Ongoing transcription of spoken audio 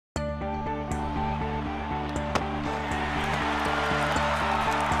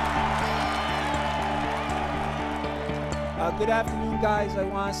Good afternoon, guys. I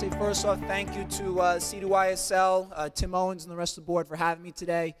want to say first off, thank you to C2ISL, Tim Owens, and the rest of the board for having me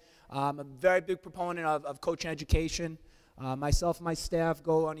today. I'm a very big proponent of coaching education. Myself and my staff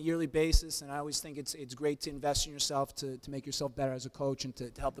go on a yearly basis, and I always think it's great to invest in yourself to make yourself better as a coach and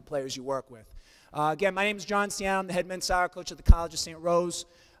to help the players you work with. Again, my name is Ciano. I'm the head men's soccer coach at the College of St. Rose.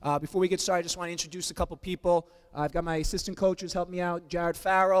 Before we get started, I just want to introduce a couple people. I've got my assistant coaches help me out, Jared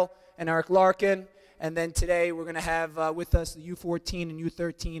Farrell and Eric Larkin. And then today we're going to have with us the U14 and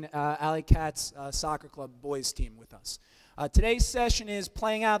U13 Alley Cats Soccer Club boys team with us. Today's session is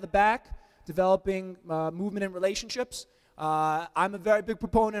playing out of the back, developing movement and relationships. I'm a very big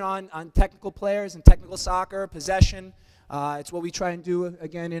proponent on technical players and technical soccer, possession. It's what we try and do,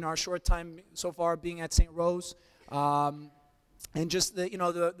 again, in our short time so far being at St. Rose. And just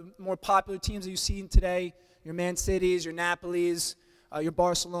the more popular teams that you've seen today, your Man Cities, your Napolis, your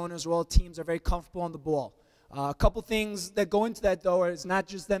Barcelonas, are all teams that are very comfortable on the ball. A couple things that go into that, though, is not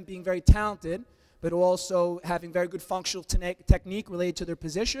just them being very talented, but also having very good functional technique related to their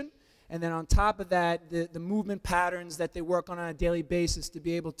position. And then on top of that, the movement patterns that they work on a daily basis to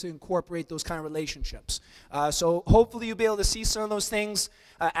be able to incorporate those kind of relationships. So hopefully you'll be able to see some of those things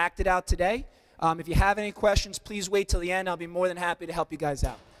acted out today. If you have any questions, please wait till the end. I'll be more than happy to help you guys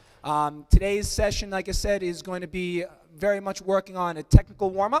out. Today's session, like I said, is going to be very much working on a technical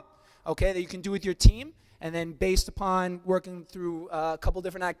warm-up, okay, that you can do with your team, and then based upon working through a couple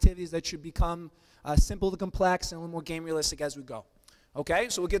different activities that should become simple to complex and a little more game realistic as we go. Okay,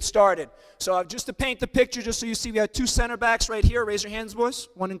 so we'll get started. So just to paint the picture, just so you see, we have two center backs right here. Raise your hands, boys.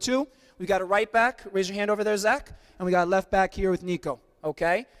 1 and 2. We got a right back. Raise your hand over there, Zach. And we got a left back here with Nico.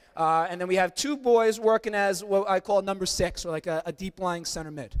 Okay. And then we have two boys working as what I call number 6, or like a deep-lying center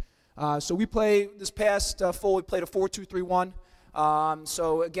mid. So we play this past full. We played a 4-2-3-1.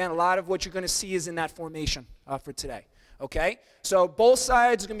 So again, a lot of what you're going to see is in that formation for today. Okay. So both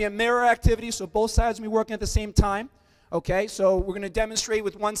sides are going to be a mirror activity. So both sides will be working at the same time. Okay, so we're going to demonstrate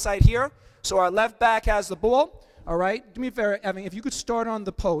with one side here. So our left back has the ball. All right, do me a favor, Evan, if you could start on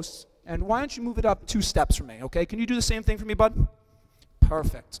the post, and why don't you move it up 2 steps for me, okay? Can you do the same thing for me, bud?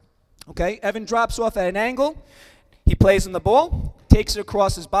 Perfect. Okay, Evan drops off at an angle. He plays in the ball, takes it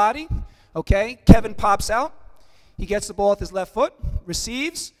across his body. Okay, Kevin pops out. He gets the ball with his left foot,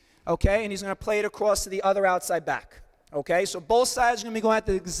 receives, okay, and he's going to play it across to the other outside back. Okay, so both sides are going to be going at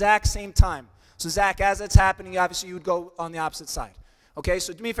the exact same time. So, Zach, as that's happening, obviously you would go on the opposite side. Okay,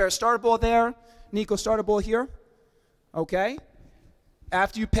 so do me a favor, start a ball there. Nico, start a ball here. Okay.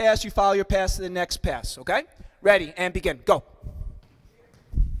 After you pass, you follow your pass to the next pass. Okay? Ready, and begin. Go.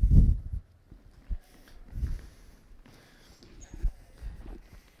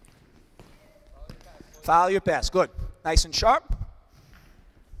 Follow your pass. Good. Nice and sharp.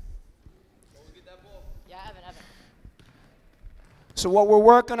 So what we're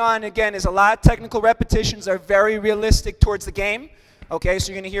working on, again, is a lot of technical repetitions that are very realistic towards the game. Okay,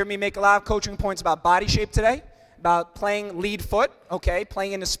 so you're going to hear me make a lot of coaching points about body shape today, about playing lead foot, okay,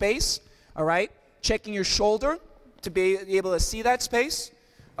 playing into space, all right, checking your shoulder to be able to see that space,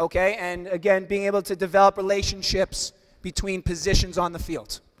 okay, and again, being able to develop relationships between positions on the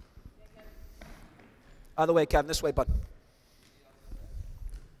field. Other way, Kevin, this way, bud.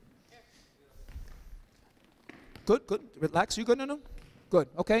 Good, good. Relax. You good? No. Good.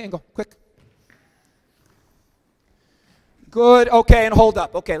 Okay, and go. Quick. Good. Okay, and hold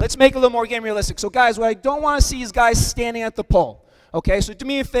up. Okay, let's make it a little more game realistic. So, guys, what I don't want to see is guys standing at the pole. Okay, so do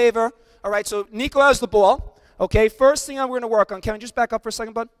me a favor. All right, so Nico has the ball. Okay, first thing we're going to work on. Kevin, just back up for a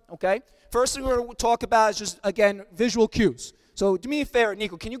second, bud. Okay. First thing we're going to talk about is just, again, visual cues. So do me a favor,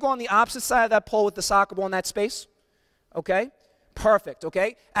 Nico. Can you go on the opposite side of that pole with the soccer ball in that space? Okay. Perfect,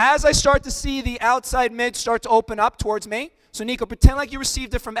 okay? As I start to see the outside mid start to open up towards me, so Nico, pretend like you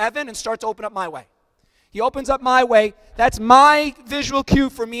received it from Evan and start to open up my way. He opens up my way. That's my visual cue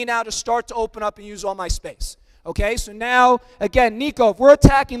for me now to start to open up and use all my space. Okay, so now, again, Nico, if we're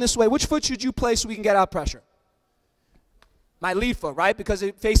attacking this way, which foot should you play so we can get out pressure? My lead foot, right? Because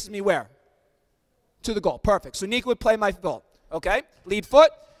it faces me where? To the goal. Perfect. So Nico would play my goal. Okay, lead foot.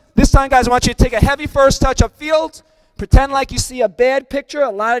 This time, guys, I want you to take a heavy first touch upfield. Pretend like you see a bad picture, a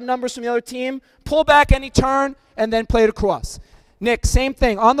lot of numbers from the other team. Pull back any turn, and then play it across. Nick, same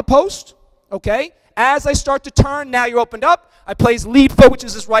thing. On the post, okay? As I start to turn, now you're opened up. I play his lead foot, which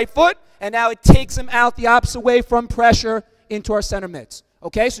is his right foot, and now it takes him out the opposite way from pressure into our center mids.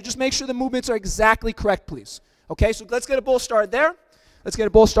 Okay, so just make sure the movements are exactly correct, please. Okay, so let's get a ball started there. Let's get a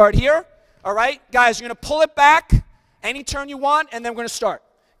ball started here. All right, guys, you're going to pull it back any turn you want, and then we're going to start.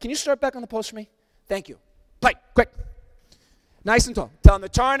 Can you start back on the post for me? Thank you. Play, quick. Nice and tall. Tell him to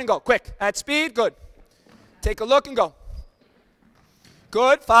turn and go. Quick. At speed, good. Take a look and go.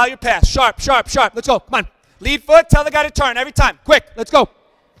 Good. Follow your pass. Sharp, sharp, sharp. Let's go. Come on. Lead foot. Tell the guy to turn every time. Quick. Let's go.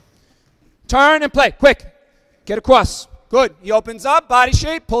 Turn and play. Quick. Get across. Good. He opens up. Body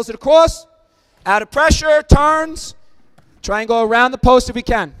shape. Pulls it across. Out of pressure. Turns. Try and go around the post if we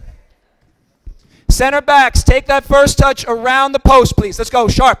can. Center backs. Take that first touch around the post, please. Let's go.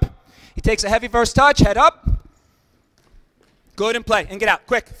 Sharp. He takes a heavy first touch. Head up. Good, and play. And get out.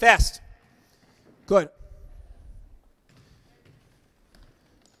 Quick. Fast. Good.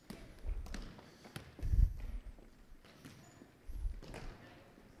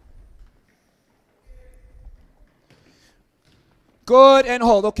 Good, and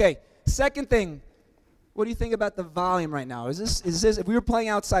hold. Okay. Second thing. What do you think about the volume right now? Is this, if we were playing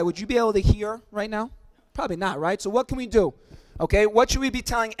outside, would you be able to hear right now? Probably not, right? So what can we do? Okay, what should we be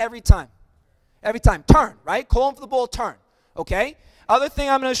telling every time? Every time, turn, right? Calling for the ball, turn, okay? Other thing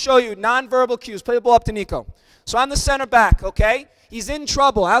I'm going to show you, nonverbal cues. Play the ball up to Nico. So I'm the center back, okay? He's in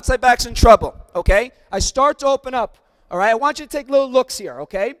trouble. Outside back's in trouble, okay? I start to open up, all right? I want you to take little looks here,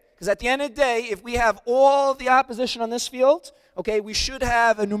 okay? Because at the end of the day, if we have all the opposition on this field, okay, we should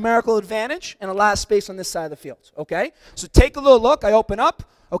have a numerical advantage and a lot of space on this side of the field, okay? So take a little look. I open up,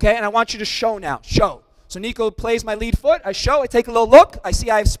 okay, and I want you to show now. Show. So Nico plays my lead foot. I show. I take a little look. I see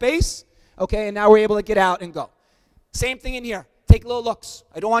I have space, okay, and now we're able to get out and go. Same thing in here. Take little looks.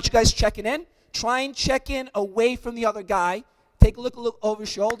 I don't want you guys checking in. Try and check in away from the other guy. Take a look over your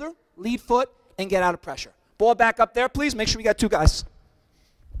shoulder, lead foot, and get out of pressure. Ball back up there, please. Make sure we got two guys.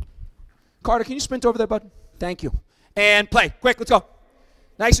 Carter, can you sprint over there, bud? Thank you. And play. Quick, let's go.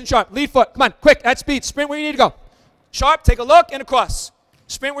 Nice and sharp. Lead foot. Come on, quick, at speed. Sprint where you need to go. Sharp, take a look, and across.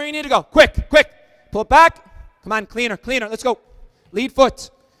 Sprint where you need to go. Quick, quick. Pull it back. Come on, cleaner, cleaner. Let's go. Lead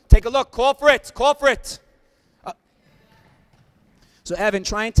foot. Take a look. Call for it. Call for it. So, Evan,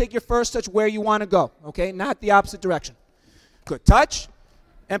 try and take your first touch where you want to go, okay? Not the opposite direction. Good. Touch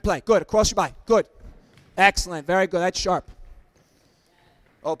and play. Good. Across your body. Good. Excellent. Very good. That's sharp.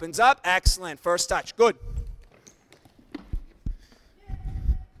 Opens up. Excellent. First touch. Good.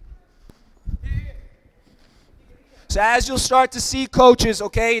 So as you'll start to see, coaches,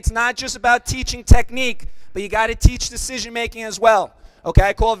 okay, it's not just about teaching technique, but you got to teach decision making as well. Okay,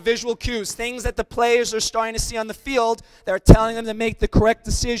 I call it visual cues, things that the players are starting to see on the field that are telling them to make the correct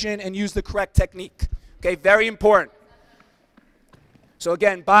decision and use the correct technique. Okay, very important. So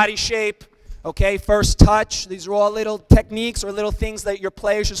again, body shape, okay, first touch. These are all little techniques or little things that your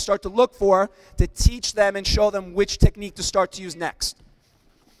players should start to look for to teach them and show them which technique to start to use next.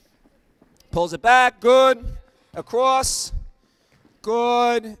 Pulls it back, good. Across,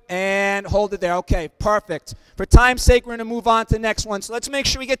 good, and hold it there. Okay, perfect. For time's sake, we're going to move on to the next one. So let's make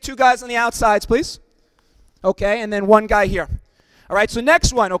sure we get two guys on the outsides, please. Okay, and then one guy here. All right, so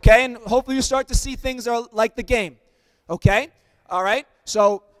next one, okay, and hopefully you start to see things that are like the game. Okay, all right,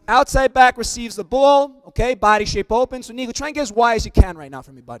 so outside back receives the ball, okay, body shape open. So Nico, try and get as wide as you can right now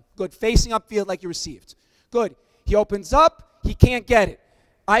for me, bud. Good, facing upfield like you received. Good, he opens up, he can't get it.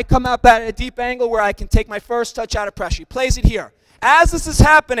 I come up at a deep angle where I can take my first touch out of pressure. He plays it here. As this is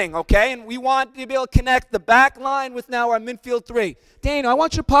happening, okay, and we want to be able to connect the back line with now our midfield three. Daniel, I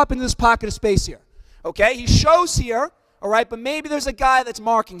want you to pop into this pocket of space here. Okay, he shows here, all right, but maybe there's a guy that's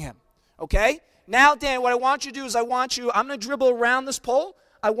marking him. Okay, now, Dan, what I want you to do is I'm going to dribble around this pole.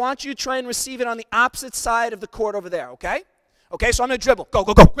 I want you to try and receive it on the opposite side of the court over there, okay? Okay, so I'm going to dribble. Go,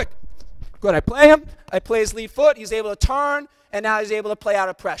 go, go, quick. Good, I play him. I play his lead foot. He's able to turn. And now he's able to play out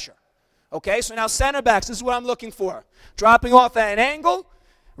of pressure. Okay, so now center backs, this is what I'm looking for. Dropping off at an angle,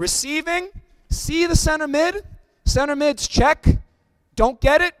 receiving, see the center mid's check, don't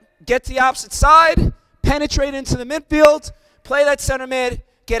get it, get to the opposite side, penetrate into the midfield, play that center mid,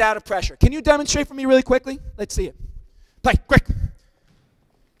 get out of pressure. Can you demonstrate for me really quickly? Let's see it. Play, quick.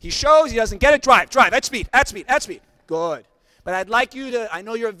 He shows, he doesn't get it, drive, at speed, at speed, at speed. Good. But I'd like you to, I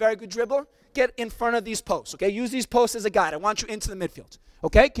know you're a very good dribbler, get in front of these posts, okay? Use these posts as a guide. I want you into the midfield,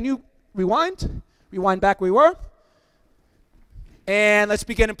 okay? Can you rewind? Rewind back where we were. And let's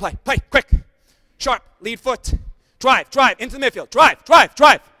begin and play. Play, quick. Sharp, lead foot. Drive, into the midfield.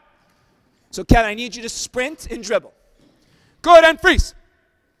 Drive. So, Kevin, I need you to sprint and dribble. Good, and freeze.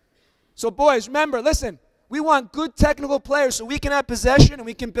 So, boys, remember, listen, we want good technical players so we can have possession and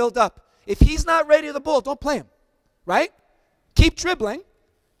we can build up. If he's not ready to the ball, don't play him, right? Keep dribbling.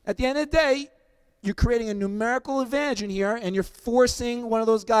 At the end of the day, you're creating a numerical advantage in here, and you're forcing one of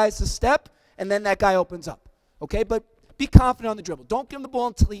those guys to step, and then that guy opens up. Okay, but be confident on the dribble. Don't give him the ball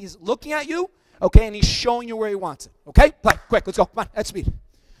until he's looking at you, okay, and he's showing you where he wants it. Okay, play, quick, let's go. Come on, at speed.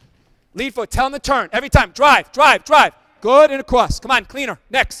 Lead foot, tell him to turn. Every time, drive. Good, and across. Come on, cleaner.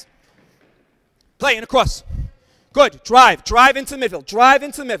 Next. Play, and across. Good. Drive. Drive into the midfield. Drive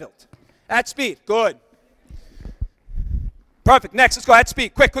into the midfield. At speed. Good. Perfect. Next, let's go at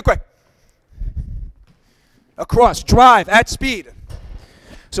speed. Quick, quick, quick. Across. Drive at speed.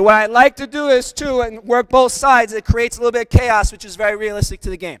 So what I like to do is, too, and work both sides. It creates a little bit of chaos, which is very realistic to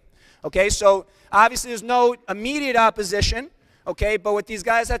the game. Okay, so obviously there's no immediate opposition. Okay, but what these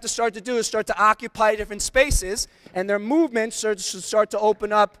guys have to start to do is start to occupy different spaces, and their movements should start to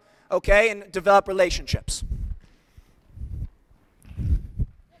open up, okay, and develop relationships.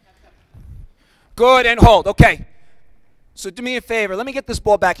 Good, and hold. Okay. So do me a favor. Let me get this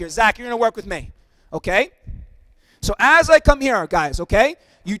ball back here. Zach, you're going to work with me. Okay? So as I come here, guys, okay,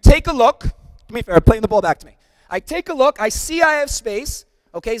 you take a look. Do me a favor. Playing the ball back to me. I take a look. I see I have space.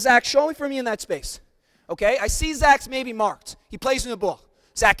 Okay, Zach, show me for me in that space. Okay? I see Zach's maybe marked. He plays in the ball.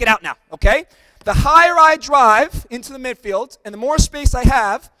 Zach, get out now. Okay? The higher I drive into the midfield and the more space I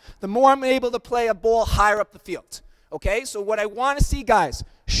have, the more I'm able to play a ball higher up the field. Okay? So what I want to see, guys,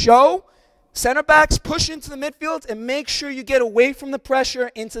 show center backs push into the midfield and make sure you get away from the pressure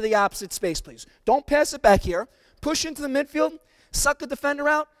into the opposite space, please. Don't pass it back here. Push into the midfield, suck the defender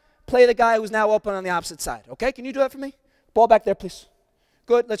out, play the guy who's now open on the opposite side. Okay, can you do that for me? Ball back there, please.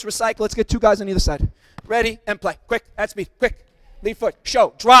 Good, let's recycle. Let's get two guys on either side. Ready, and play. Quick, at speed, quick. Lead foot,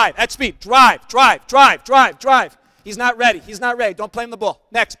 show, drive, at speed, drive, drive, drive, drive, drive. He's not ready, he's not ready. Don't play him the ball.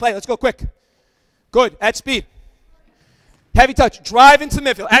 Next, play, let's go quick. Good, at speed. Heavy touch, drive into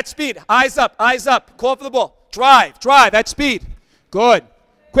midfield, at speed, eyes up, call for the ball. Drive, drive, at speed. Good.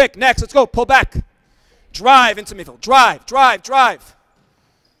 Quick, next, let's go, pull back. Drive into midfield, drive, drive, drive.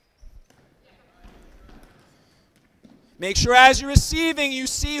 Make sure as you're receiving, you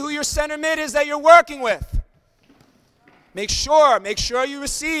see who your center mid is that you're working with. Make sure you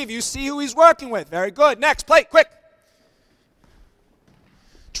receive, you see who he's working with. Very good. Next, play, quick.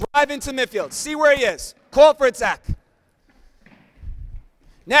 Drive into midfield, see where he is. Call for it, Zach.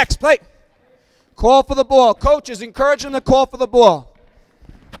 Next, play. Call for the ball. Coaches, encourage them to call for the ball.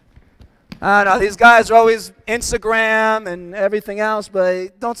 I know these guys are always Instagram and everything else,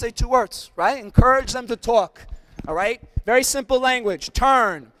 but don't say two words, right? Encourage them to talk, all right? Very simple language.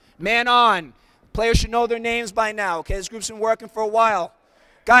 Turn, man on. Players should know their names by now, okay? This group's been working for a while.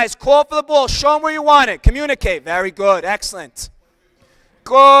 Guys, call for the ball. Show them where you want it. Communicate. Very good. Excellent.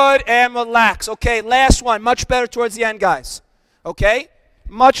 Good, and relax. Okay, last one. Much better towards the end, guys. Okay?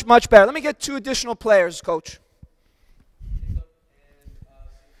 Much, much better. Let me get two additional players, Coach.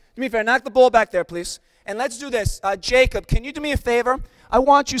 Do me a favor. Knock the ball back there, please. And let's do this. Jacob, can you do me a favor? I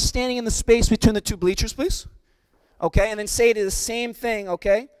want you standing in the space between the two bleachers, please. Okay? And then say the same thing,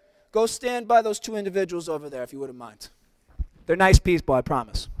 okay? Go stand by those two individuals over there, if you wouldn't mind. They're nice people, I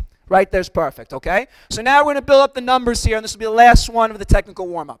promise. Right there's perfect, okay? So now we're going to build up the numbers here, and this will be the last one of the technical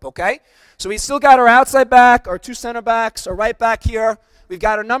warm-up, okay? So we still got our outside back, our two center backs, our right back here. We've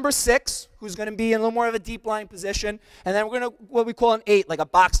got our number 6, who's going to be in a little more of a deep line position. And then we're going to, what we call an 8, like a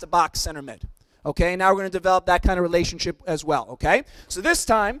box-to-box center mid. Okay, now we're going to develop that kind of relationship as well, okay? So this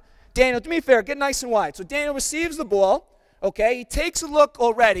time, Daniel, do me a favor, get nice and wide. So Daniel receives the ball, okay? He takes a look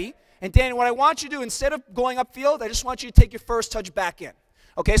already. And Daniel, what I want you to do, instead of going upfield, I just want you to take your first touch back in.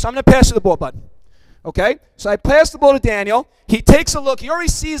 Okay, so I'm going to pass you the ball, bud. Okay, so I pass the ball to Daniel. He takes a look. He already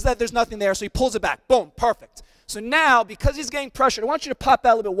sees that there's nothing there, so he pulls it back. Boom, perfect. So now, because he's getting pressured, I want you to pop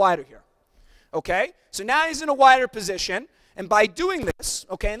out a little bit wider here. Okay, so now he's in a wider position. And by doing this,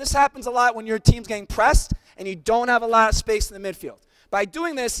 okay, and this happens a lot when your team's getting pressed and you don't have a lot of space in the midfield. By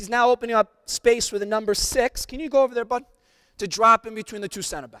doing this, he's now opening up space for the number 6. Can you go over there, bud? To drop in between the two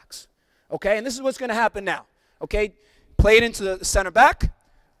center backs. Okay, and this is what's going to happen now. Okay, play it into the center back.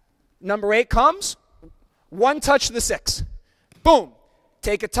 Number 8 comes. One touch to the 6. Boom.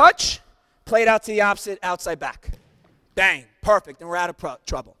 Take a touch. Play it out to the opposite outside back. Bang. Perfect. And we're out of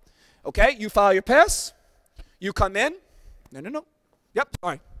trouble. Okay, you follow your pass. You come in. No. Yep,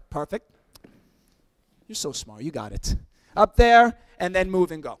 all right. Perfect. You're so smart. You got it. Up there, and then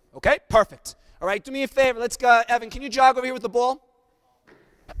move and go. Okay, perfect. All right, do me a favor. Let's go. Evan, can you jog over here with the ball?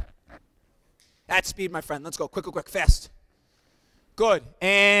 At speed, my friend. Let's go. Quick, quick, quick. Fast. Good.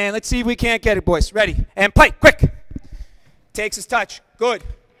 And let's see if we can't get it, boys. Ready. And play. Quick. Takes his touch. Good.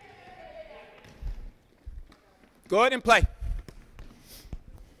 Good, and play.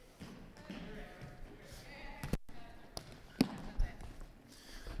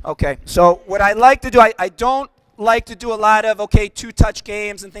 Okay, so what I like to do, I don't like to do a lot of, okay, two-touch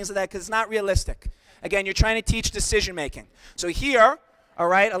games and things like that because it's not realistic. Again, you're trying to teach decision-making. So here, all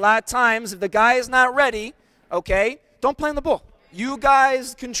right, a lot of times if the guy is not ready, okay, don't play on the ball. You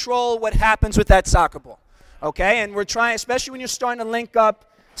guys control what happens with that soccer ball, okay? And we're trying, especially when you're starting to link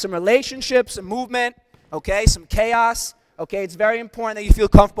up some relationships, some movement, okay, some chaos. Okay, it's very important that you feel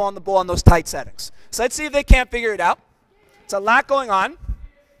comfortable on the ball in those tight settings. So let's see if they can't figure it out. It's a lot going on.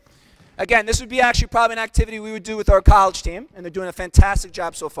 Again, this would be actually probably an activity we would do with our college team, and they're doing a fantastic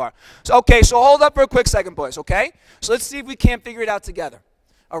job so far. So, okay, so hold up for a quick second, boys, okay? So let's see if we can't figure it out together,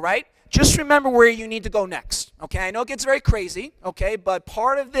 all right? Just remember where you need to go next, okay? I know it gets very crazy, okay, but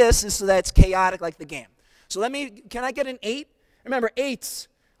part of this is so that it's chaotic like the game. So can I get an 8? Remember, 8s,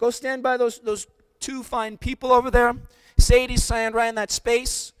 go stand by those two fine people over there. Sadie, stand right in that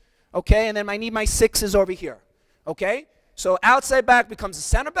space, okay? And then I need my 6s over here, okay? So outside back becomes a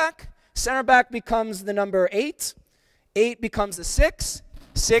center back. Center back becomes the number 8. 8 becomes the 6.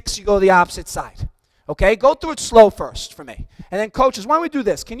 6, you go the opposite side. Okay, go through it slow first for me. And then coaches, why don't we do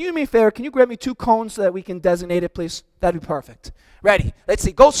this? Can you do me a favor? Can you grab me 2 cones so that we can designate it, please? That'd be perfect. Ready? Let's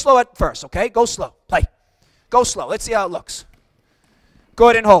see. Go slow at first, okay? Go slow. Play. Go slow. Let's see how it looks. Go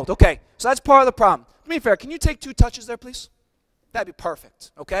ahead and hold. Okay, so that's part of the problem. Do me a favor. Can you take 2 touches there, please? That'd be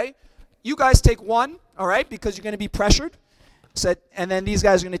perfect, okay? You guys take 1, all right, because you're going to be pressured. So, and then these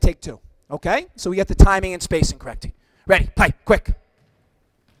guys are going to take 2, okay? So we get the timing and spacing correct. Ready, play, quick.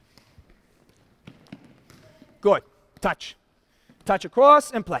 Good. Touch. Touch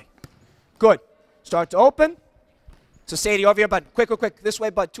across and play. Good. Start to open. So Sadie, over here, bud. Quick, quick, quick. This way,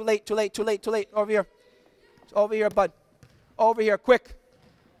 bud. Too late, too late, too late, too late. Over here. Over here, bud. Over here, quick.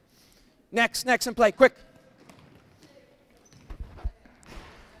 Next, and play, quick.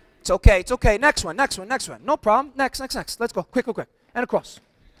 It's okay, it's okay. Next one. No problem. Next. Let's go. Quick. And across.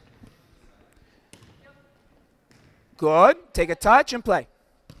 Good. Take a touch and play.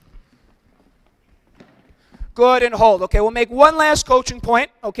 Good, and hold. Okay, we'll make one last coaching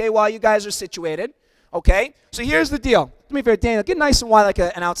point, okay, while you guys are situated. Okay, so here's the deal. Do me a favor, Daniel, get nice and wide like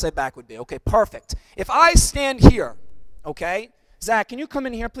an outside back would be. Okay, perfect. If I stand here, okay, Zach, can you come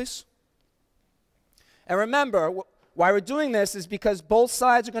in here, please? And remember, why we're doing this is because both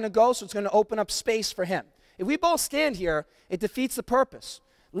sides are going to go, so it's going to open up space for him. If we both stand here, it defeats the purpose.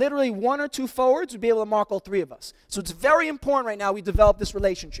 Literally 1 or 2 forwards would be able to mark all 3 of us. So it's very important right now we develop this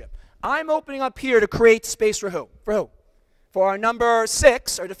relationship. I'm opening up here to create space for who? For who? For our number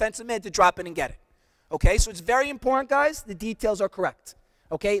 6, our defensive mid, to drop in and get it. Okay, so it's very important, guys. The details are correct.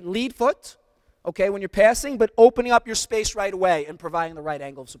 Okay, lead foot, okay, when you're passing, but opening up your space right away and providing the right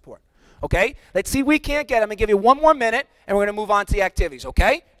angle of support. Okay, let's see if we can't get it. I'm going to give you 1 more minute, and we're going to move on to the activities,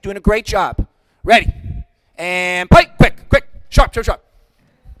 okay? Doing a great job. Ready. And play. Quick. Sharp.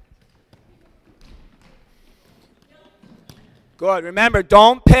 Good. Remember,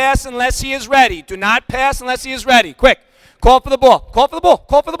 don't pass unless he is ready. Do not pass unless he is ready. Quick. Call for the ball. Come on.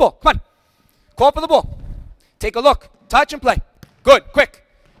 Call for the ball. Take a look. Touch and play. Good. Quick.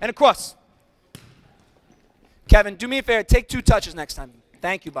 And across. Kevin, do me a favor. Take 2 touches next time.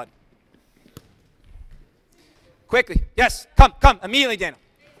 Thank you, bud. Quickly. Yes. Come. Immediately, Daniel.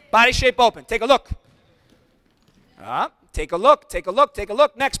 Body shape open. Take a look. Take a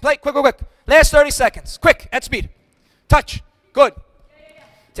look. Next. Play. Quick. Last 30 seconds. Quick. At speed. Touch. Good.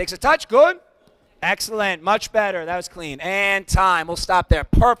 Takes a touch. Good. Excellent. Much better. That was clean. And time. We'll stop there.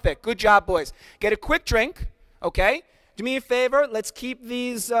 Perfect. Good job, boys. Get a quick drink. Okay. Do me a favor. Let's keep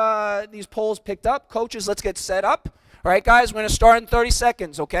these poles picked up. Coaches, let's get set up. All right, guys. We're going to start in 30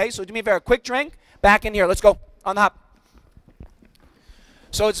 seconds. Okay. So do me a favor. Quick drink. Back in here. Let's go. On the hop.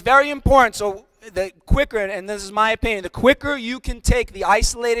 So it's very important. So the quicker, and this is my opinion, the quicker you can take the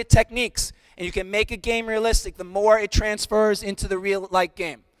isolated techniques and you can make a game realistic, the more it transfers into the real-life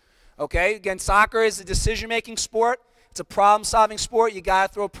game. Okay? Again, soccer is a decision-making sport. It's a problem-solving sport. You got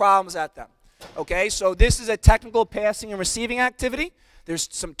to throw problems at them. Okay? So this is a technical passing and receiving activity. There's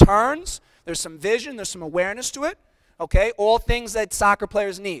some turns. There's some vision. There's some awareness to it. Okay? All things that soccer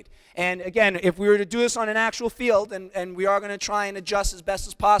players need. And again, if we were to do this on an actual field, and we are going to try and adjust as best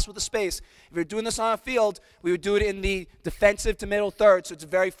as possible the space, if we were doing this on a field, we would do it in the defensive to middle third, so it's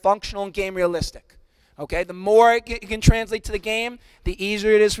very functional and game realistic. Okay, the more it can translate to the game, the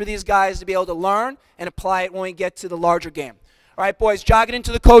easier it is for these guys to be able to learn and apply it when we get to the larger game. All right, boys, jogging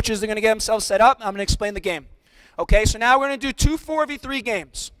into the coaches. They're going to get themselves set up. I'm going to explain the game. Okay, so now we're going to do 2 4v3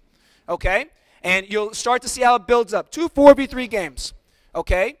 games. Okay, and you'll start to see how it builds up. 2 4v3 games.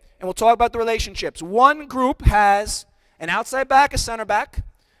 Okay. And we'll talk about the relationships. One group has an outside back, a center back,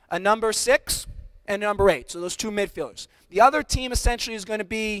 a number 6, and a number 8. So those 2 midfielders. The other team essentially is going to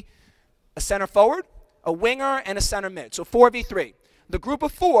be a center forward, a winger, and a center mid. So 4v3. The group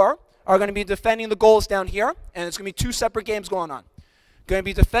of 4 are going to be defending the goals down here, and it's going to be 2 separate games going on. Going to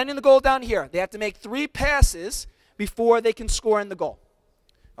be defending the goal down here. They have to make 3 passes before they can score in the goal.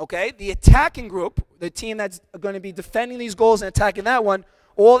 Okay? The attacking group, the team that's going to be defending these goals and attacking that one,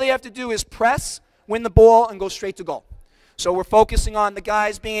 all they have to do is press win the ball, and go straight to goal. So we're focusing on the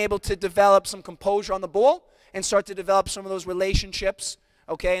guys being able to develop some composure on the ball and start to develop some of those relationships,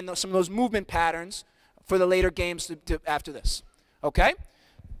 okay, and some of those movement patterns for the later games after this, okay?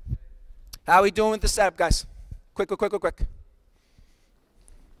 How are we doing with the setup, guys? Quick.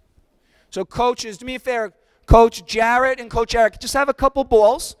 So coaches, do me a favor. Coach Jarrett and Coach Eric, just have a couple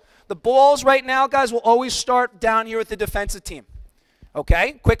balls. The balls right now, guys, will always start down here with the defensive team.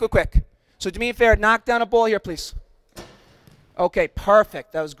 Okay? Quick. So do me a favor, knock down a ball here, please. Okay,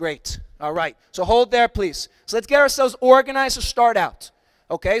 perfect. That was great. All right. So hold there, please. So let's get ourselves organized to start out.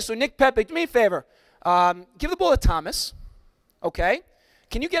 Okay? So Nick Pepe, do me a favor. Give the ball to Thomas. Okay?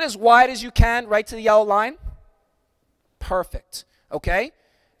 Can you get as wide as you can right to the yellow line? Perfect. Okay?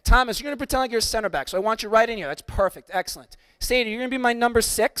 Thomas, you're going to pretend like you're a center back, so I want you right in here. That's perfect. Excellent. Sadie, you're going to be my number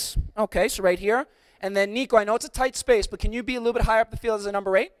 6. Okay, so right here. And then Nico, I know it's a tight space, but can you be a little bit higher up the field as a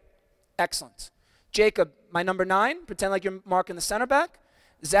number 8? Excellent. Jacob, my number 9. Pretend like you're marking the center back.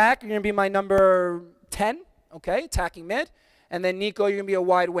 Zach, you're going to be my number 10. Okay, attacking mid. And then Nico, you're going to be a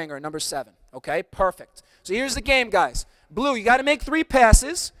wide winger, number 7. Okay, perfect. So here's the game, guys. Blue, you got to make 3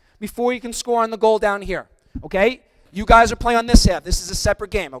 passes before you can score on the goal down here. Okay? You guys are playing on this half. This is a separate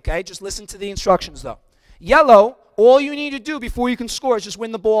game, okay? Just listen to the instructions, though. Yellow, all you need to do before you can score is just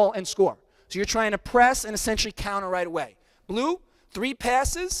win the ball and score. So you're trying to press and essentially counter right away. Blue, 3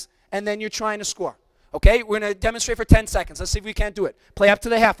 passes, and then you're trying to score. Okay? We're going to demonstrate for 10 seconds. Let's see if we can't do it. Play up to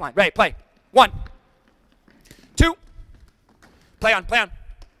the half line. Right, play. 1, 2. Play on.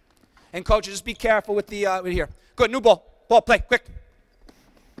 And coaches, just be careful with the with here. Good, new ball. Ball, play, quick.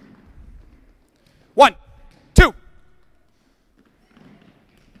 1, 2.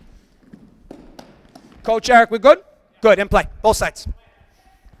 Coach Eric, we good? Good, in play, both sides.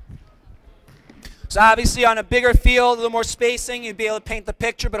 So obviously on a bigger field, a little more spacing, you'd be able to paint the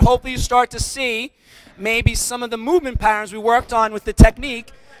picture, but hopefully you start to see maybe some of the movement patterns we worked on with the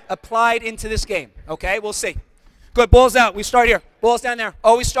technique applied into this game. Okay, we'll see. Good, balls out, we start here. Balls down there.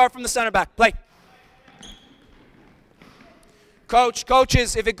 Always start from the center back. Play.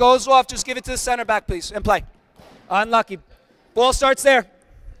 Coaches, if it goes off, just give it to the center back, please, and play. Unlucky. Ball starts there.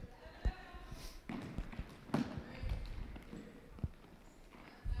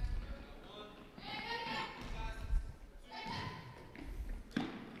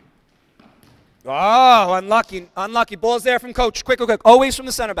 Oh, unlucky. Ball's there from coach. Quick. Always from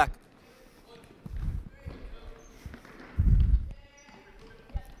the center back.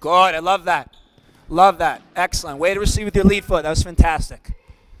 Good, I love that. Excellent. Way to receive with your lead foot. That was fantastic.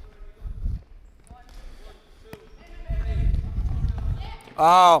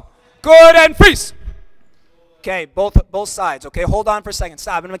 Oh, good, and freeze. Okay, both sides, okay? Hold on for a second.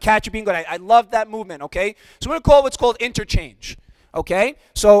 Stop. I'm going to catch you being good. I love that movement, okay? So we're going to call what's called interchange, okay?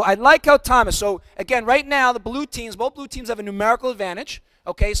 So I like how Thomas, so again, right now, both blue teams have a numerical advantage,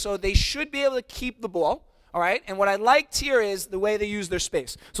 okay? So they should be able to keep the ball, all right? And what I liked here is the way they use their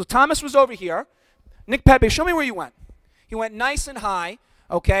space. So Thomas was over here. Nick Pepe, show me where you went. He went nice and high,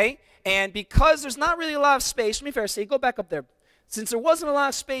 okay? And because there's not really a lot of space, let me fair say, go back up there. Since there wasn't a lot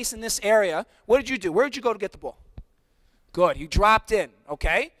of space in this area, what did you do? Where did you go to get the ball? Good, you dropped in,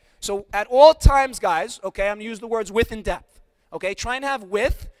 okay? So at all times, guys, okay, I'm going to use the words width and depth, okay? Try and have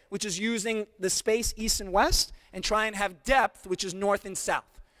width, which is using the space east and west, and try and have depth, which is north and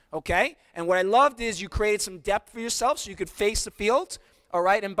south, okay? And what I loved is you created some depth for yourself so you could face the field, all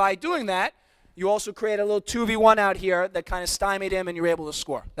right? And by doing that, you also created a little 2v1 out here that kind of stymied him, and you were able to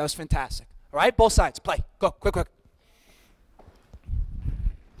score. That was fantastic. All right, both sides, play. Go, quick.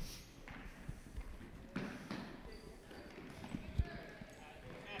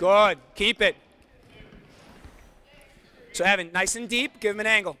 Good. Keep it. So Evan, nice and deep. Give him an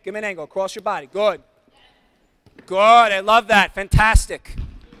angle. Across your body. Good. I love that. Fantastic.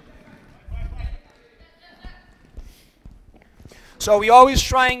 So we always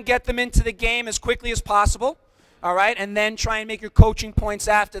try and get them into the game as quickly as possible, all right? And then try and make your coaching points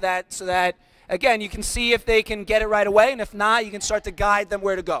after that so that, again, you can see if they can get it right away, and if not, you can start to guide them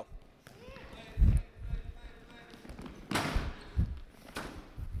where to go.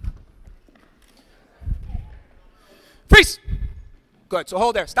 Freeze! Good, so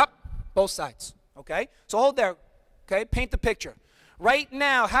hold there, stop, both sides, okay? So hold there, okay, paint the picture. Right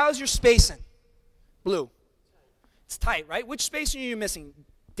now, how's your spacing? Blue. It's tight, right? Which spacing are you missing?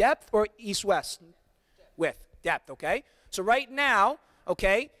 Depth or east-west? Width, depth, okay? So right now,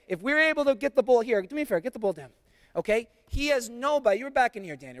 okay, if we're able to get the ball here, do me a favor, get the ball down, okay? He has nobody, you were back in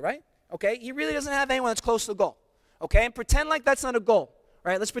here, Danny, right? Okay, he really doesn't have anyone that's close to the goal, okay? And pretend like that's not a goal,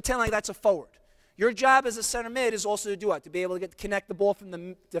 right? Let's pretend like that's a forward. Your job as a center mid is also to do what? To be able to connect the ball from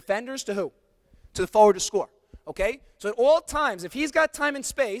the defenders to who? to the forward to score. Okay? So at all times, if he's got time and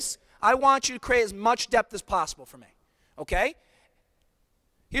space, I want you to create as much depth as possible for me. Okay?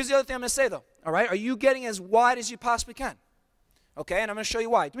 Here's the other thing I'm going to say, though. All right? Are you getting as wide as you possibly can? Okay? And I'm going to show you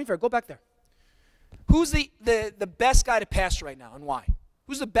why. Do me a favor. Go back there. Who's the best guy to pass right now and why?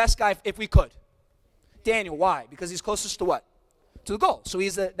 Who's the best guy if we could? Daniel. Why? Because he's closest to what? To the goal. So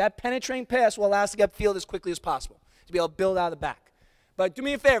that penetrating pass will allow us to get field as quickly as possible, to be able to build out of the back. But do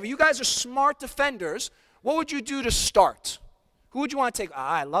me a favor. You guys are smart defenders. What would you do to start? Who would you want to take?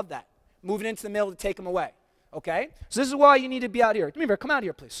 I love that. Moving into the middle to take him away. Okay? So this is why you need to be out here. Do me a favor. Come out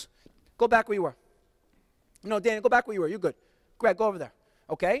here, please. Go back where you were. No, Daniel, go back where you were. You're good. Greg, go over there.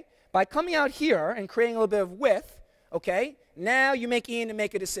 Okay? By coming out here and creating a little bit of width, okay, now you make Ian to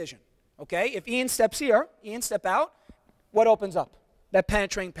make a decision. Okay? If Ian steps here, Ian step out, what opens up? That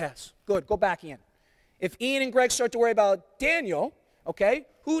penetrating pass. Good. Go back, Ian. If Ian and Greg start to worry about Daniel, okay,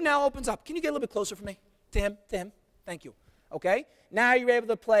 who now opens up? Can you get a little bit closer for me? To him. To him. Thank you. Okay? Now you're able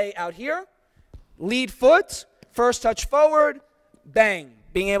to play out here. Lead foot. First touch forward. Bang.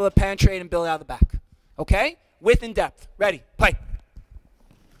 Being able to penetrate and build out of the back. Okay? Width and depth. Ready. Play.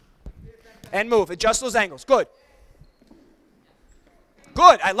 And move. Adjust those angles. Good.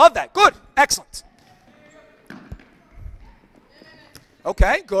 Good. I love that. Good. Excellent.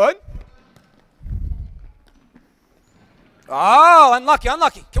 Okay. Good. Oh, unlucky.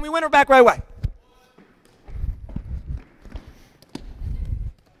 Unlucky. Can we win her back right away?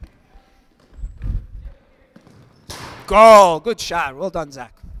 Goal. Good shot. Well done,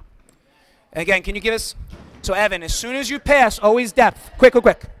 Zach. Again, can you give us... So, Evan, as soon as you pass, always depth. Quick, quick,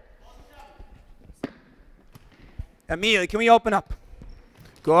 quick. Immediately, can we open up?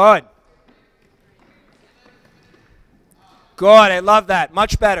 Good. Good. I love that.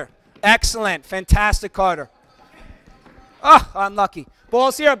 Much better. Excellent. Fantastic, Carter. Oh, unlucky.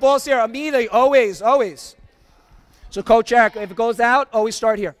 Ball's here. Ball's here. Immediately. Always. Always. So, Coach Eric, if it goes out, always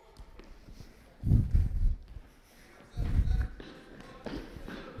start here.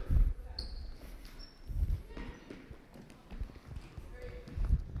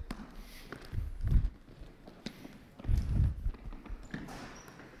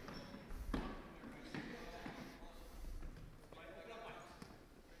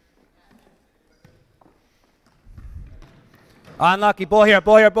 Unlucky. Ball here,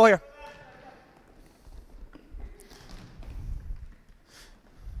 ball here, ball here.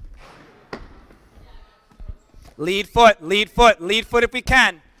 Lead foot, lead foot, lead foot if we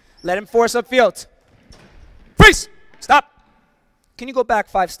can. Let him force upfield. Freeze! Stop. Can you go back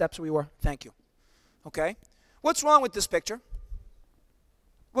 5 steps where you were? Thank you. Okay. What's wrong with this picture?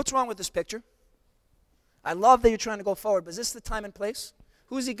 What's wrong with this picture? I love that you're trying to go forward, but is this the time and place?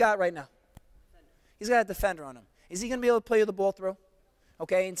 Who's he got right now? He's got a defender on him. Is he going to be able to play you the ball through?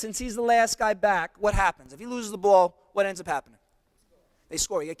 Okay, and since he's the last guy back, what happens? If he loses the ball, what ends up happening? They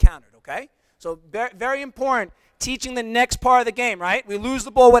score. You get countered, okay? So very important, teaching the next part of the game, right? We lose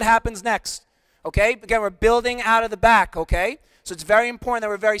the ball, what happens next? Okay, again, we're building out of the back, okay? So it's very important that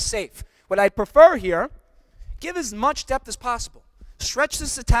we're very safe. What I prefer here, give as much depth as possible. Stretch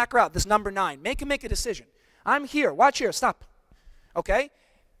this attacker out, this number 9. Make him make a decision. I'm here. Watch here. Stop. Okay?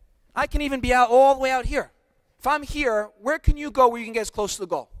 I can even be out all the way out here. If I'm here, where can you go where you can get as close to the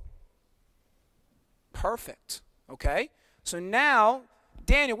goal? Perfect. Okay? So now,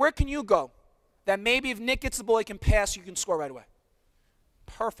 Daniel, where can you go that maybe if Nick gets the ball, he can pass, you can score right away?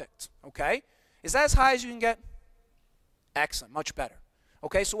 Perfect. Okay? Is that as high as you can get? Excellent. Much better.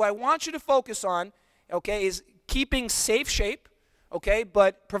 Okay? So what I want you to focus on, okay, is keeping safe shape, okay,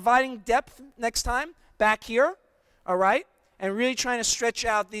 but providing depth next time back here, all right? And really trying to stretch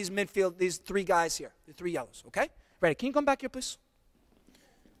out these midfield, these 3 guys here, the 3 yellows, okay? Ready? Can you come back here, please?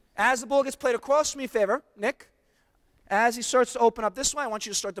 As the ball gets played across, do me a favor, Nick. As he starts to open up this way, I want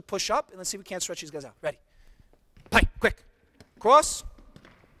you to start to push up, and let's see if we can't stretch these guys out. Ready? Play, quick. Cross.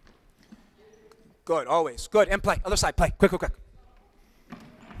 Good, always. Good, and play. Other side, play. Quick, quick, quick.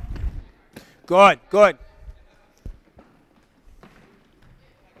 Good, good.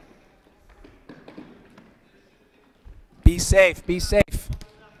 Be safe, be safe.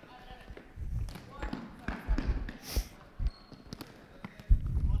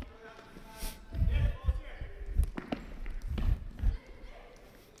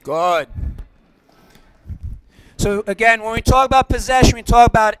 Good. So again, when we talk about possession, we talk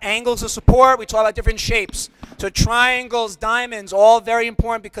about angles of support, we talk about different shapes. So triangles, diamonds, all very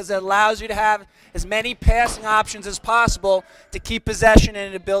important because it allows you to have as many passing options as possible to keep possession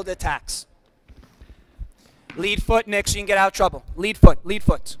and to build attacks. Lead foot, Nick, so you can get out of trouble. Lead foot, lead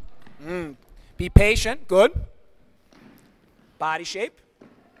foot. Be patient, good. Body shape.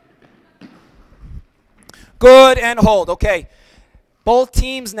 Good, and hold. Okay. Both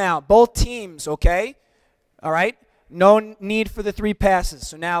teams now. Both teams, okay? All right? No need for the 3 passes.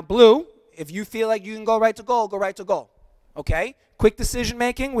 So now, blue, if you feel like you can go right to goal, go right to goal. Okay? Quick decision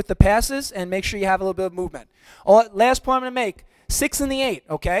making with the passes, and make sure you have a little bit of movement. Last point I'm going to make, 6 and the 8,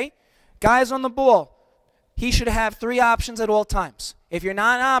 okay? Guys on the ball, he should have 3 options at all times. If you're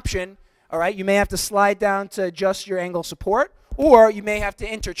not an option, all right, you may have to slide down to adjust your angle of support, or you may have to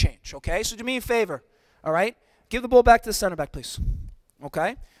interchange, okay? So do me a favor, all right? Give the ball back to the center back, please.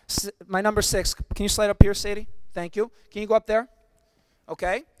 Okay? My number 6. Can you slide up here, Sadie? Thank you. Can you go up there?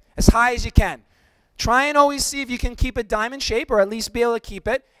 Okay? As high as you can. Try and always see if you can keep a diamond shape, or at least be able to keep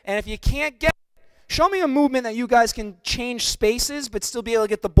it. And if you can't get it, show me a movement that you guys can change spaces but still be able to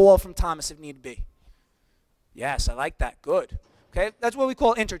get the ball from Thomas if need be. Yes, I like that. Good. Okay? That's what we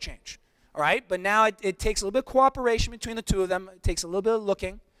call interchange. All right? But now it takes a little bit of cooperation between the 2 of them. It takes a little bit of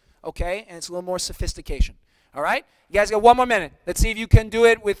looking. Okay? And it's a little more sophistication. All right? You guys got 1 more minute. Let's see if you can do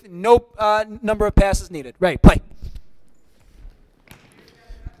it with no number of passes needed. Ready, play.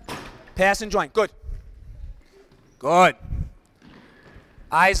 Pass and join. Good. Good.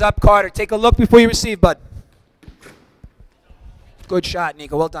 Eyes up, Carter. Take a look before you receive, bud. Good shot,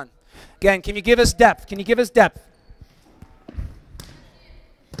 Nico. Well done. Again, can you give us depth? Can you give us depth?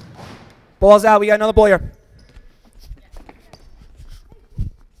 Ball's out. We got another ball here.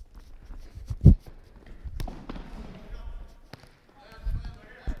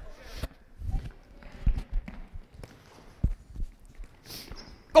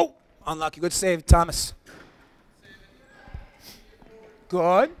 Oh, unlucky. Good save, Thomas.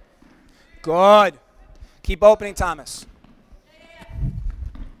 Good. Good. Keep opening, Thomas.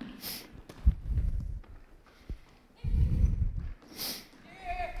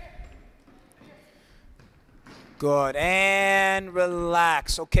 Good. And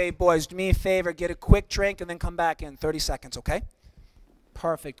relax. Okay, boys, do me a favor. Get a quick drink and then come back in 30 seconds, okay?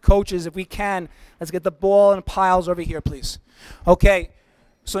 Perfect. Coaches, if we can, let's get the ball in piles over here, please. Okay.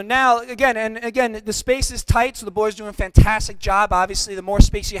 So now, again, the space is tight, so the boys are doing a fantastic job. Obviously, the more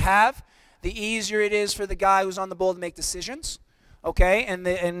space you have, the easier it is for the guy who's on the ball to make decisions, okay?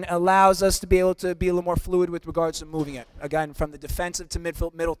 And allows us to be able to be a little more fluid with regards to moving it, again, from the defensive to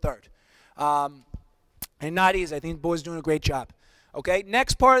midfield, middle third. And not easy. I think the boys are doing a great job. Okay,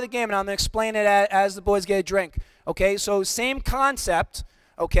 next part of the game, and I'm going to explain it as the boys get a drink. Okay, so same concept,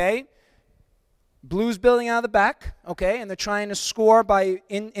 okay? Blue's building out of the back, okay, and they're trying to score by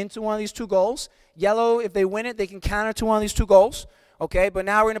into one of these 2 goals. Yellow, if they win it, they can counter to one of these 2 goals, okay? But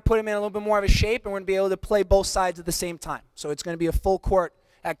now we're going to put them in a little bit more of a shape, and we're going to be able to play both sides at the same time. So it's going to be a full court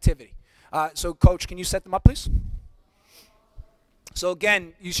activity. So, Coach, can you set them up, please? So,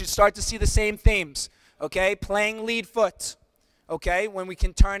 again, you should start to see the same themes, okay? Playing lead foot, okay, when we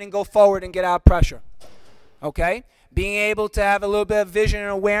can turn and go forward and get out pressure, okay? Being able to have a little bit of vision and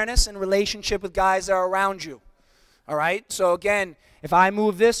awareness and relationship with guys that are around you, all right? So again, if I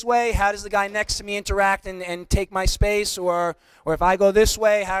move this way, how does the guy next to me interact and take my space? Or if I go this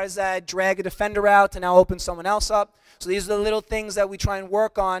way, how does that drag a defender out to now open someone else up? So these are the little things that we try and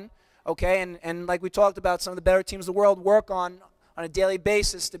work on, okay? And like we talked about, some of the better teams in the world work on a daily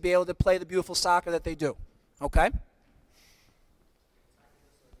basis to be able to play the beautiful soccer that they do, okay?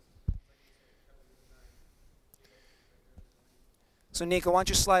 So, Nico, why don't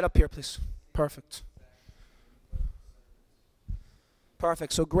you slide up here, please? Perfect.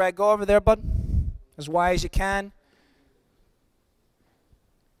 Perfect. So, Greg, go over there, bud, as wide as you can.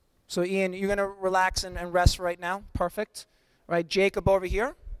 So, Ian, you're going to relax and rest right now. Perfect. All right, Jacob over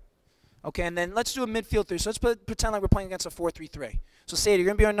here. Okay, and then let's do a midfield 3. So let's pretend like we're playing against a 4-3-3. So, Sadie, you're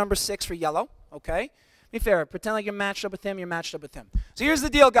going to be on number 6 for yellow, okay? Be fair. Pretend like you're matched up with him. You're matched up with him. So here's the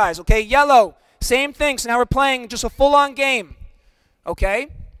deal, guys, okay? Yellow, same thing. So now we're playing just a full-on game. Okay?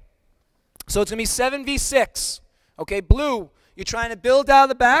 So it's going to be 7v6. Okay, blue, you're trying to build out of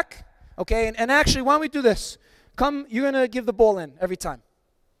the back. Okay, and actually, why don't we do this? Come, you're going to give the ball in every time.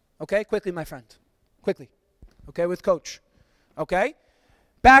 Okay, quickly, my friend. Quickly. Okay, with coach. Okay?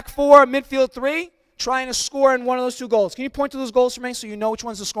 Back 4, midfield 3, trying to score in one of those 2 goals. Can you point to those goals for me so you know which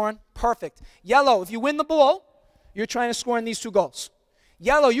ones to score in? Perfect. Yellow, if you win the ball, you're trying to score in these 2 goals.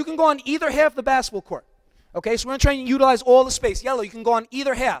 Yellow, you can go on either half of the basketball court. Okay, so we're going to try and utilize all the space. Yellow, you can go on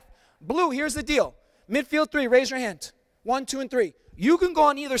either half. Blue, here's the deal. Midfield 3, raise your hand. 1, 2, and 3. You can go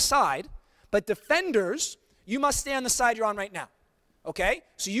on either side, but defenders, you must stay on the side you're on right now. Okay?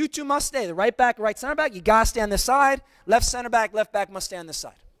 So you 2 must stay. The right back, right center back, you got to stay on this side. Left center back, left back must stay on this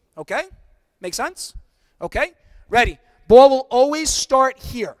side. Okay? Make sense? Okay? Ready. Ball will always start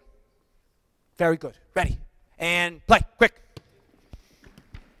here. Very good. Ready. And play. Quick.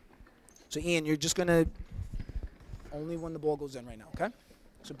 So, Ian, you're just going to only when the ball goes in right now, okay?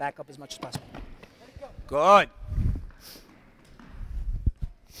 So back up as much as possible. Good.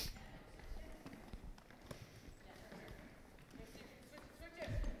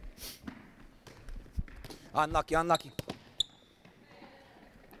 Unlucky, unlucky.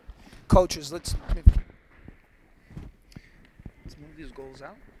 Coaches, let's move these goals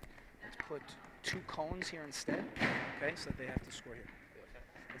out. Let's put 2 cones here instead, okay, so that they have to score here.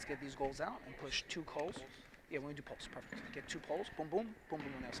 Let's get these goals out and push 2 poles. Yeah, we're going to do poles. Perfect. Get 2 poles. Boom, boom, boom,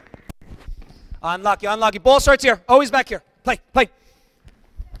 boom on the outside. Unlucky, unlucky. Ball starts here. Always back here. Play, play.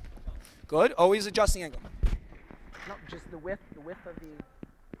 Good. Always adjusting angle. No, just the width of the...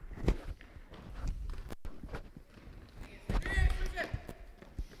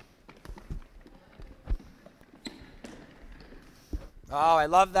 Oh, I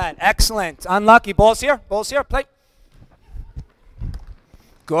love that. Excellent. Unlucky. Ball's here. Ball's here. Play.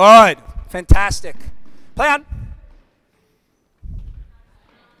 Good. Fantastic. Play on.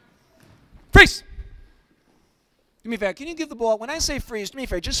 Freeze. Do me a favor. Can you give the ball, when I say freeze, do me a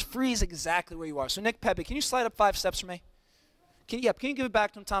favor, just freeze exactly where you are. So Nick Pepe, can you slide up 5 steps for me? Can you give it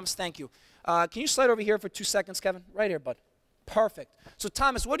back to him, Thomas? Thank you. Can you slide over here for 2 seconds, Kevin? Right here, bud. Perfect. So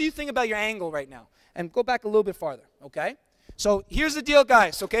Thomas, what do you think about your angle right now? And go back a little bit farther, okay? So here's the deal,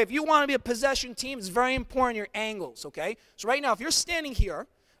 guys, okay? If you want to be a possession team, it's very important your angles, okay? So right now, if you're standing here,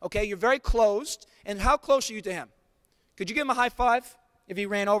 okay, you're very closed, and how close are you to him? Could you give him a high five if he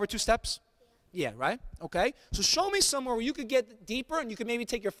ran over 2 steps? Yeah, right? Okay. So show me somewhere where you could get deeper and you could maybe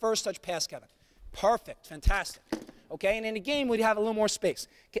take your first touch pass, Kevin. Perfect. Fantastic. Okay, and in the game, we'd have a little more space.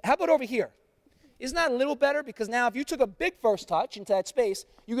 Okay, how about over here? Isn't that a little better? Because now if you took a big first touch into that space,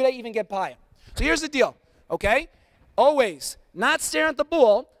 you could even get by him. So here's the deal, okay? Always not staring at the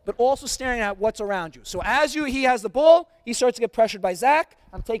ball, but also staring at what's around you. So as he has the ball, he starts to get pressured by Zach.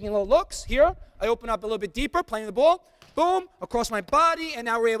 I'm taking little looks. Here, I open up a little bit deeper, playing the ball. Boom, across my body, and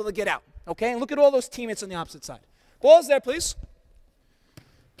now we're able to get out. Okay, and look at all those teammates on the opposite side. Ball's there, please.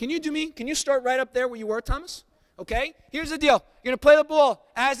 Can you start right up there where you were, Thomas? Okay, here's the deal. You're going to play the ball.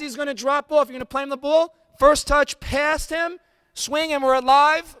 As he's going to drop off, you're going to play him the ball. First touch past him, swing, and we're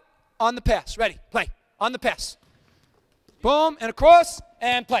alive on the pass. Ready, play, on the pass. Boom, and across,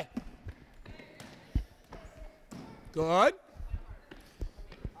 and play. Good.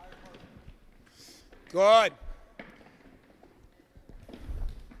 Good.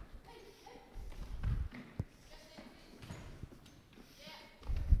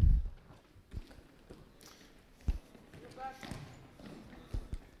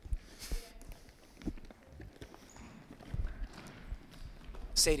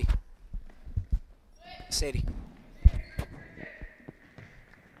 Sadie. Sadie.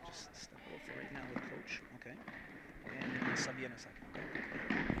 Just step over right now with coach, okay? And I'll sub you in a second,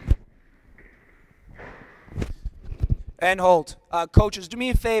 okay? And hold. Coaches, do me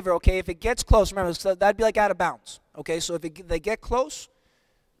a favor, okay? If it gets close, remember, so that'd be like out of bounds, okay? So if they get close,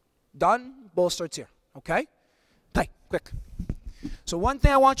 done, ball starts here, okay? Play, quick. So one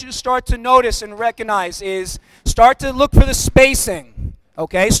thing I want you to start to notice and recognize is start to look for the spacing.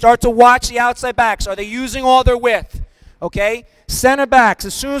 Okay, start to watch the outside backs. Are they using all their width? Okay, center backs,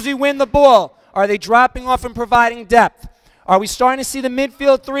 as soon as we win the ball, are they dropping off and providing depth? Are we starting to see the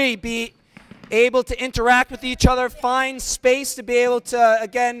midfield 3 be able to interact with each other, find space to be able to,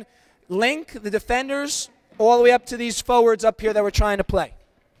 again, link the defenders all the way up to these forwards up here that we're trying to play?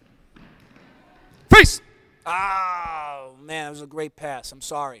 Freeze! Oh, man, that was a great pass. I'm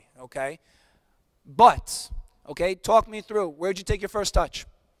sorry, okay? But... okay, talk me through. Where'd you take your first touch?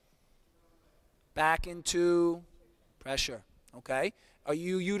 Back into pressure, okay? Are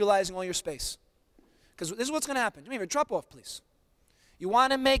you utilizing all your space? Because this is what's going to happen. Remember, drop off, please. You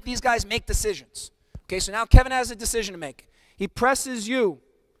want to make these guys make decisions. Okay, so now Kevin has a decision to make. He presses you,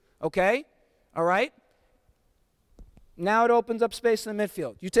 okay? All right? Now it opens up space in the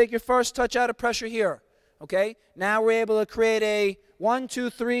midfield. You take your first touch out of pressure here, okay? Now we're able to create a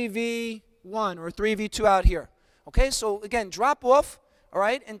 1-2-3-V1 or 3v2 out here. Okay, so again, drop off, all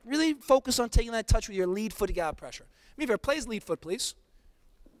right, and really focus on taking that touch with your lead foot to get out of pressure. Meaver, play his lead foot, please.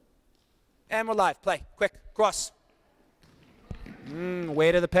 And we're live. Play. Quick. Cross.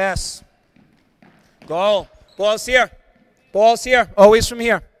 Way to the pass. Goal. Ball's here. Ball's here. Always from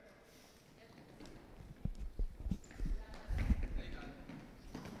here.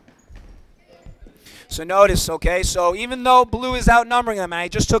 So notice, okay, so even though blue is outnumbering them, I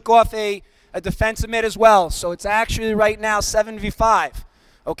just took off a defensive mid as well. So it's actually right now 7v5.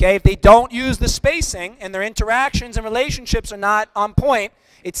 Okay, if they don't use the spacing and their interactions and relationships are not on point,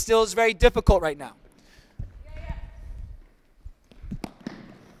 it still is very difficult right now.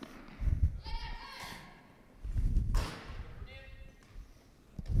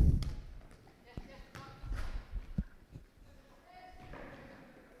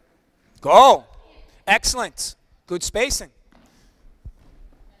 Go. Excellent. Good spacing.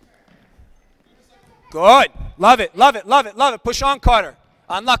 Good. Love it, love it, love it, love it. Push on, Carter.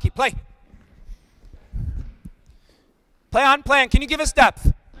 Unlucky. Play. Play on, play on. Can you give us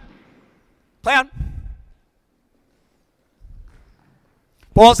depth? Play on.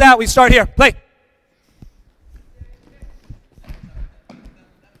 Ball's out. We start here. Play.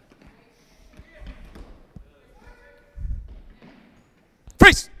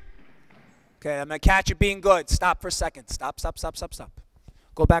 Freeze. Okay, I'm going to catch it being good. Stop for a second. Stop, stop, stop, stop, stop.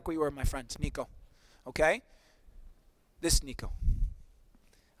 Go back where you were, my friend. Nico. Okay? This is Nico.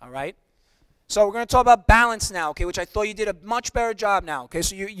 All right? So we're going to talk about balance now, okay, which I thought you did a much better job now. Okay,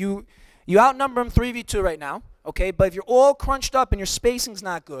 so you outnumber him 3v2 right now, okay? But if you're all crunched up and your spacing's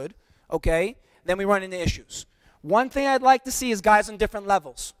not good, okay, then we run into issues. One thing I'd like to see is guys on different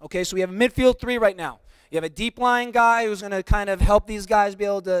levels, okay? So we have a midfield 3 right now. You have a deep line guy who's going to kind of help these guys be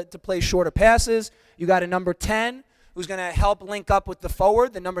able to play shorter passes. You got a number 10 who's going to help link up with the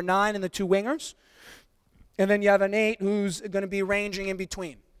forward, the number 9 and the 2 wingers. And then you have an 8 who's going to be ranging in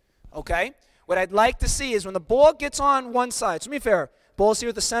between, okay? What I'd like to see is when the ball gets on one side, so to be fair, ball's here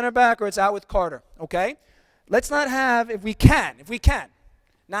with the center back or it's out with Carter, okay? Let's not have, if we can,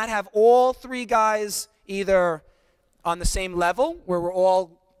 not have all 3 guys either on the same level where we're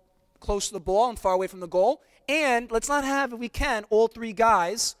all close to the ball and far away from the goal, and let's not have, if we can, all 3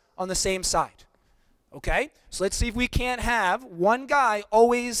 guys on the same side, okay? So let's see if we can't have one guy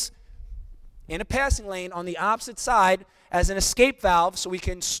always in a passing lane on the opposite side as an escape valve so we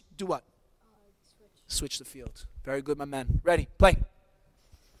can do what? Switch the field. Very good, my man. Ready, play.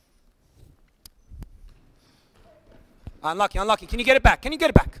 Unlucky, unlucky. Can you get it back? Can you get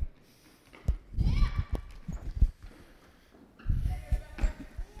it back?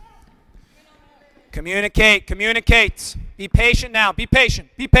 Communicate, communicate. Be patient now. Be patient,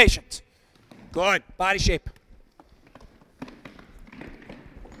 be patient. Good. Body shape.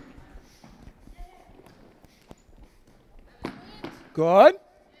 Good.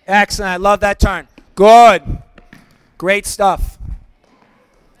 Excellent. I love that turn. Good. Great stuff.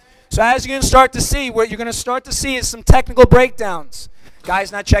 So as you're going to start to see, what you're going to start to see is some technical breakdowns. Guys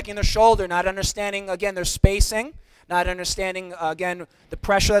not checking their shoulder, not understanding, again, their spacing, not understanding, again, the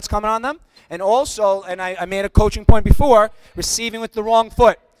pressure that's coming on them. And also, and I made a coaching point before, receiving with the wrong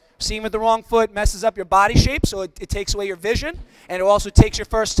foot. Receiving with the wrong foot messes up your body shape, so it takes away your vision. And it also takes your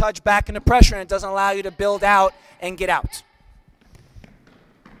first touch back into pressure, and it doesn't allow you to build out and get out.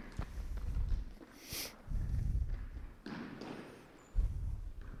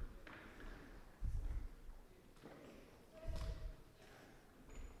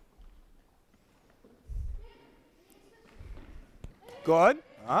 Good.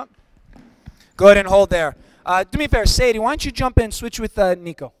 Good, and hold there. Do me a favor, Sadie, why don't you jump in and switch with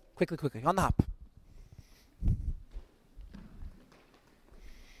Nico? Quickly, quickly, on the hop.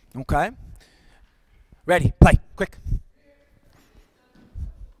 Okay. Ready, play, quick.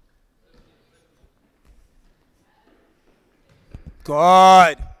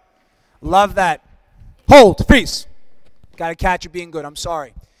 Good. Love that. Hold, freeze. Got to catch it being good, I'm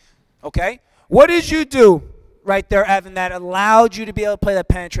sorry. Okay. What did you do right there, Evan, that allowed you to be able to play that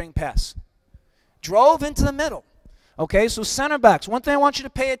penetrating pass? Drove into the middle. Okay, so center backs, one thing I want you to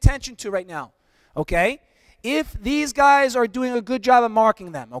pay attention to right now, okay? If these guys are doing a good job of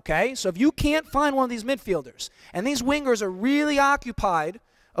marking them, okay? So if you can't find one of these midfielders, and these wingers are really occupied,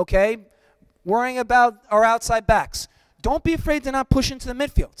 okay, worrying about our outside backs, don't be afraid to not push into the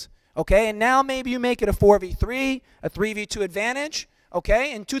midfield, okay? And now maybe you make it a 4v3, a 3v2 advantage,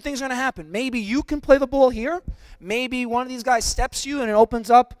 okay? And 2 things are going to happen. Maybe you can play the ball here. Maybe one of these guys steps you and it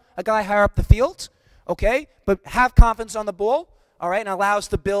opens up a guy higher up the field, okay? But have confidence on the ball, all right, and allow us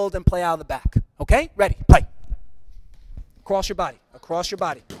to build and play out of the back, okay? Ready, play. Across your body,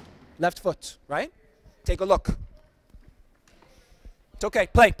 left foot, right? Take a look. It's okay,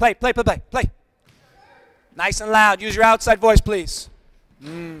 play, play, play, play, play, play. Nice and loud, use your outside voice, please.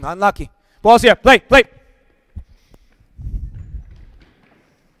 Unlucky. Ball's here, play, play.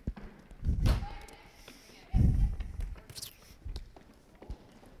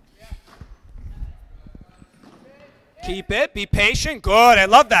 Keep it. Be patient. Good. I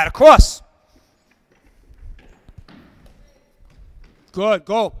love that. Across. Good.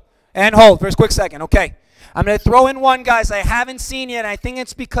 Go. And hold for a quick second. Okay. I'm going to throw in one, guys, I haven't seen yet. And I think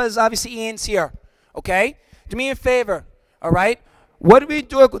it's because, obviously, Ian's here. Okay? Do me a favor. All right? What do we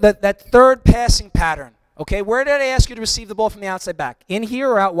do with that third passing pattern? Okay? Where did I ask you to receive the ball from the outside back? In here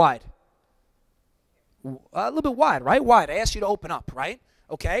or out wide? A little bit wide, right? Wide. I asked you to open up, right?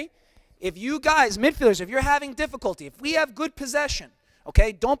 Okay? If you guys, midfielders, if you're having difficulty, if we have good possession,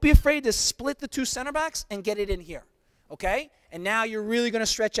 Okay? Don't be afraid to split the two center backs and get it in here. Okay? And now you're really going to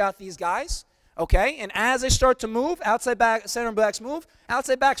stretch out these guys. Okay? And as they start to move, outside back, center backs move.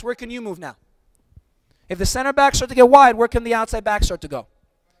 Outside backs, where can you move now? If the center backs start to get wide, where can the outside backs start to go?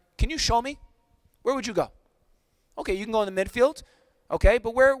 Can you show me? Where would you go? Okay, you can go in the midfield. Okay,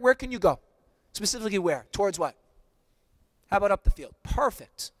 but where can you go? Specifically where? Towards what? How about up the field?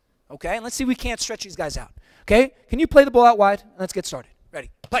 Perfect. Okay, and let's see if we can't stretch these guys out. Okay, can you play the ball out wide? Let's get started. Ready?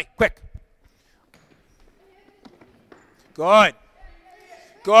 Play, quick. Good.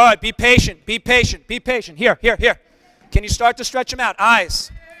 Good. Be patient. Be patient. Be patient. Here, here, here. Can you start to stretch them out? Eyes.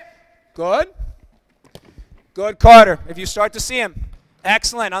 Good. Good, Carter. If you start to see him.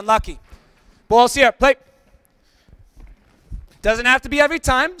 Excellent. Unlucky. Ball's here. Play. Doesn't have to be every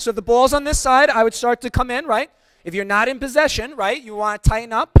time. So if the ball's on this side, I would start to come in, right? If you're not in possession, right, you want to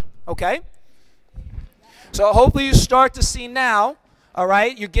tighten up, okay? So hopefully you start to see now, all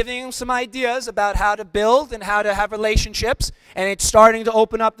right? You're giving them some ideas about how to build and how to have relationships, and it's starting to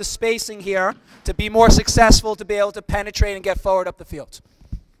open up the spacing here to be more successful, to be able to penetrate and get forward up the field.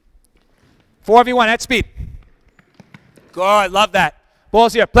 4v1 at speed. Good, love that.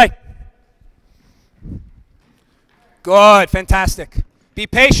 Ball's here, play. Good, fantastic. Be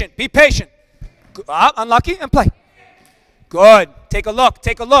patient, be patient. Unlucky, and play. Good. Take a look,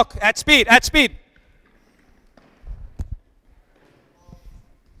 take a look. At speed, at speed.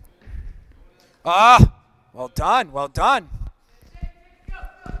 Well done, well done.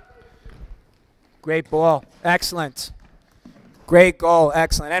 Great ball, excellent. Great goal,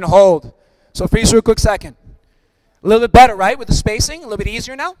 excellent. And hold. So freeze for a quick second. A little bit better, right, with the spacing? A little bit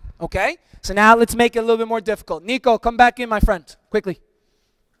easier now, okay? So now let's make it a little bit more difficult. Nico, come back in, my friend, quickly.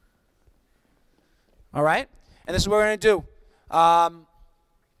 All right? And this is what we're going to do.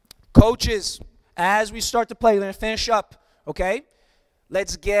 Coaches, as we start to play, we're going to finish up, okay?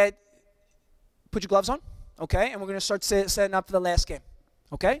 Let's put your gloves on, okay? And we're going to start setting up for the last game,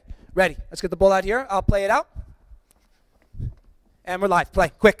 okay? Ready. Let's get the ball out here. I'll play it out. And we're live. Play.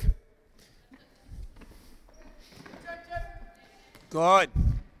 Quick. Good.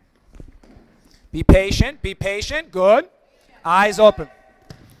 Be patient. Be patient. Good. Eyes open.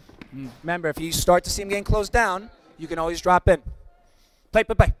 Remember, if you start to see him getting closed down, you can always drop in. Play,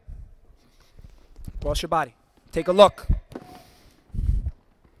 play, play. Cross your body. Take a look.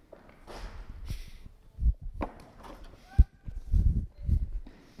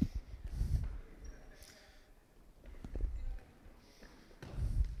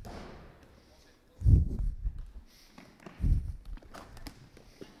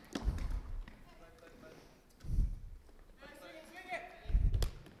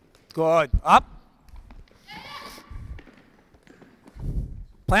 Good. Up.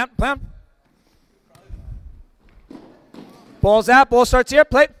 Plant, plant. Ball's out. Ball starts here.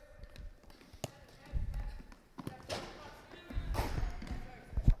 Play.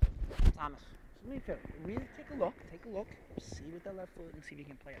 Thomas, really take a look. Take a look. See with the left foot and see if you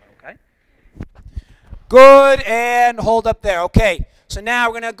can play it, okay? Good. And hold up there. Okay. So now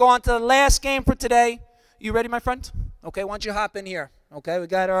we're going to go on to the last game for today. You ready, my friend? Okay, why don't you hop in here? Okay, we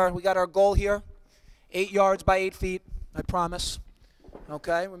got our goal here. 8 yards by 8 feet, I promise.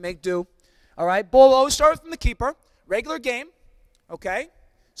 Okay, we make do. All right, ball always starts from the keeper. Regular game. Okay,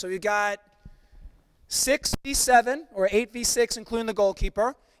 so you got 6v7 or 8v6, including the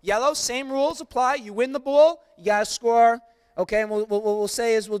goalkeeper. Yellow, same rules apply. You win the ball, you got to score. Okay, and what we'll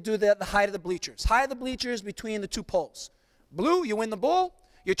say is we'll do the height of the bleachers. Height of the bleachers between the two poles. Blue, you win the ball.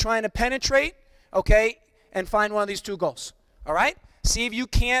 You're trying to penetrate, okay, and find one of these two goals. All right? See if you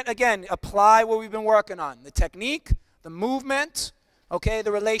can't, again, apply what we've been working on. The technique, the movement, okay,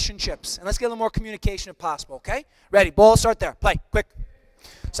 the relationships. And let's get a little more communication if possible, okay? Ready, ball, start there. Play, quick.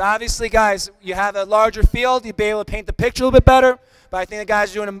 So obviously, guys, you have a larger field. You'll be able to paint the picture a little bit better. But I think the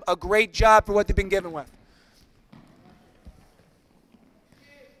guys are doing a great job for what they've been given with.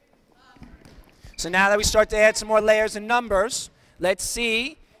 So now that we start to add some more layers and numbers, let's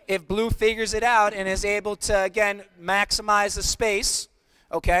see if blue figures it out and is able to, again, maximize the space,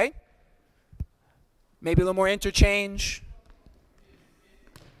 okay? Maybe a little more interchange.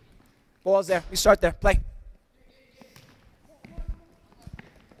 Ball's there. We start there. Play.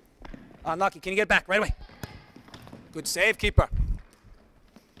 Unlucky. Can you get it back right away? Good save, keeper.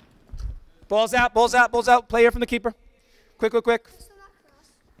 Ball's out, ball's out, ball's out. Play here from the keeper. Quick, quick, quick.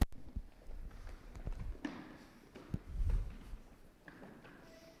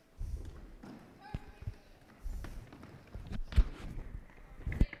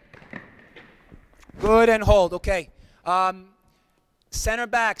 Good, and hold, okay. Center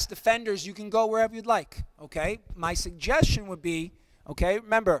backs, defenders, you can go wherever you'd like, okay? My suggestion would be Okay,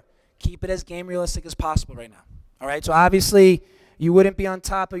 remember, keep it as game realistic as possible right now. All right, so obviously you wouldn't be on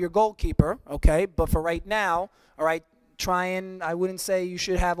top of your goalkeeper, okay, but for right now, all right, I wouldn't say you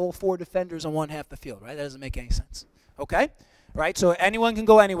should have all 4 defenders on one half the field, right? That doesn't make any sense. Okay? All right, so anyone can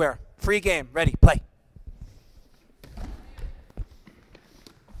go anywhere. Free game, ready, play.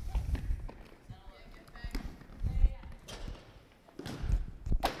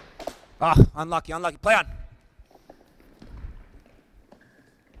 Ah, unlucky, unlucky. Play on.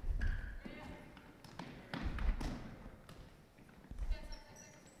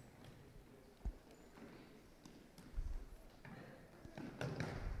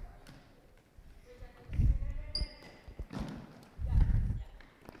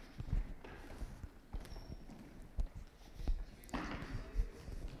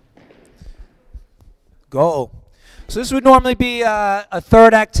 Go. So this would normally be a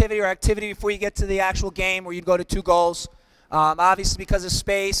third activity or activity before you get to the actual game where you'd go to 2 goals. Obviously because of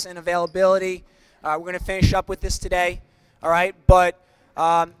space and availability, we're going to finish up with this today. All right, but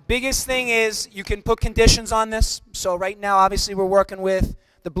biggest thing is you can put conditions on this. So right now, obviously, we're working with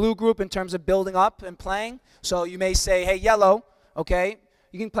the blue group in terms of building up and playing. So you may say, hey, yellow, okay,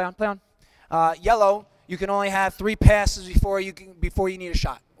 you can play on. Yellow, you can only have 3 passes before you need a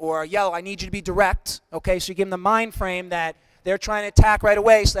shot. Or yellow, I need you to be direct, okay? So you give them the mind frame that they're trying to attack right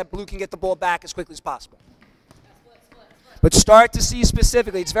away so that blue can get the ball back as quickly as possible. But start to see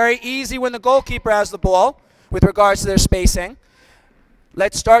specifically. It's very easy when the goalkeeper has the ball with regards to their spacing.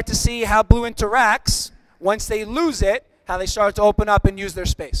 Let's start to see how blue interacts. Once they lose it, how they start to open up and use their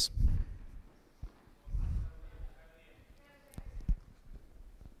space.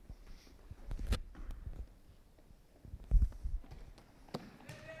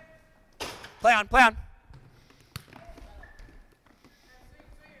 Play on, play on.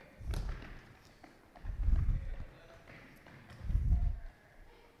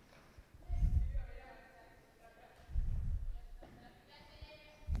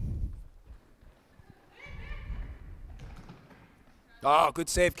 Oh, good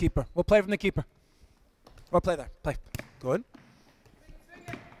save, keeper. We'll play from the keeper. Or play there. Play. Good.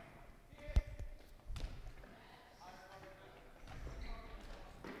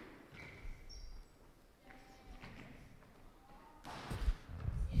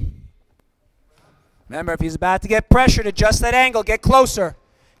 Remember, if he's about to get pressured, adjust that angle. Get closer.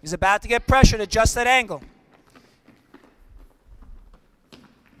 He's about to get pressured, adjust that angle.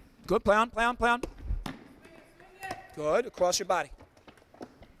 Good. Play on, play on, play on. Good. Across your body.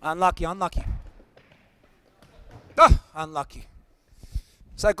 Unlucky, unlucky. Oh, unlucky.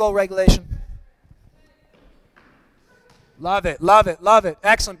 Is that goal regulation? Love it, love it, love it.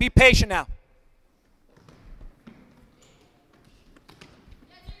 Excellent. Be patient now.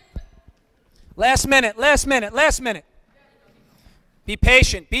 Last minute, last minute, last minute. Be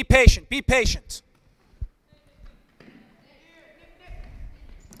patient, be patient, be patient.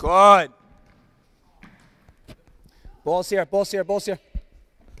 Good. Ball's here, ball's here, ball's here.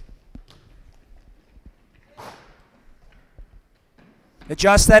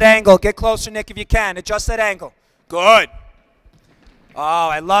 Adjust that angle. Get closer, Nick, if you can. Adjust that angle. Good. Oh,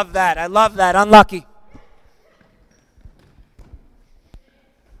 I love that. I love that. Unlucky.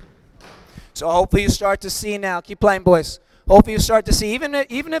 So hopefully you start to see now. Keep playing, boys. Hopefully you start to see, even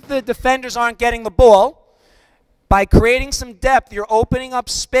if the defenders aren't getting the ball, by creating some depth, you're opening up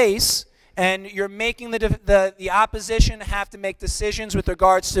space, and you're making the opposition have to make decisions with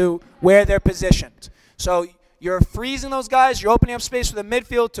regards to where they're positioned. So you're freezing those guys. You're opening up space for the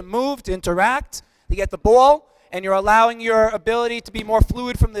midfield to move, to interact, to get the ball, and you're allowing your ability to be more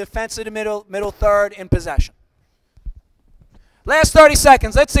fluid from the defensive to middle third in possession. Last 30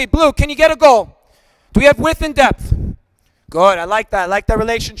 seconds. Let's see. Blue, can you get a goal? Do we have width and depth? Good. I like that. I like that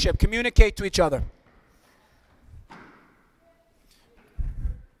relationship. Communicate to each other.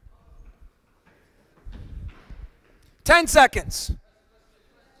 Ten seconds.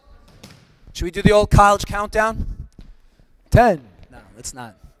 Should we do the old college countdown? 10. No, let's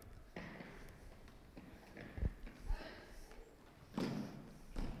not.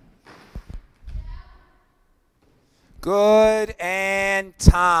 Good, and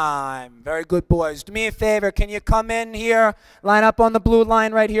time. Very good, boys. Do me a favor. Can you come in here, line up on the blue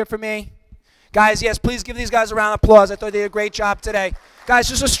line right here for me? Guys, yes, please give these guys a round of applause. I thought they did a great job today. Guys,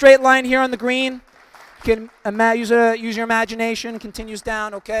 just a straight line here on the green. You can use your imagination. Continues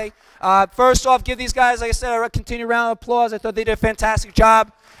down, okay? First off, give these guys, like I said, a continued round of applause. I thought they did a fantastic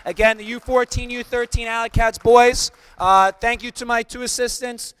job. Again, the U14, U13 Alley Cats boys. Thank you to my 2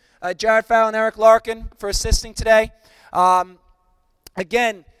 assistants, Jared Farrell and Eric Larkin, for assisting today.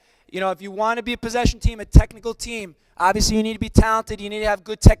 Again, you know, if you want to be a possession team, a technical team, Obviously, you need to be talented. You need to have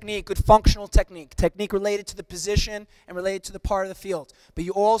good technique, good functional technique, technique related to the position and related to the part of the field. But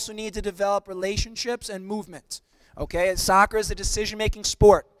you also need to develop relationships and movement. Okay, soccer is a decision-making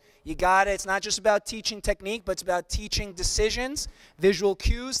sport. You got it. It's not just about teaching technique, but it's about teaching decisions, visual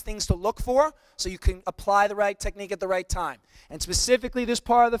cues, things to look for, so you can apply the right technique at the right time. And specifically this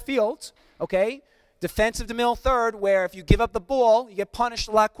part of the field, okay, defensive to middle third, where if you give up the ball, you get punished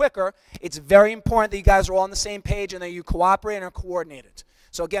a lot quicker. It's very important that you guys are all on the same page and that you cooperate and are coordinated.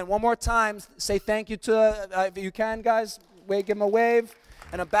 So again, one more time, say thank you to, if you can, guys, give them a wave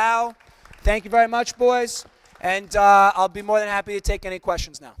and a bow. Thank you very much, boys. And I'll be more than happy to take any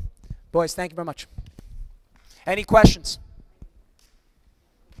questions now. Boys, thank you very much. Any questions?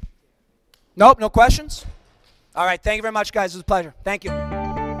 Nope, no questions? All right, thank you very much, guys. It was a pleasure. Thank you.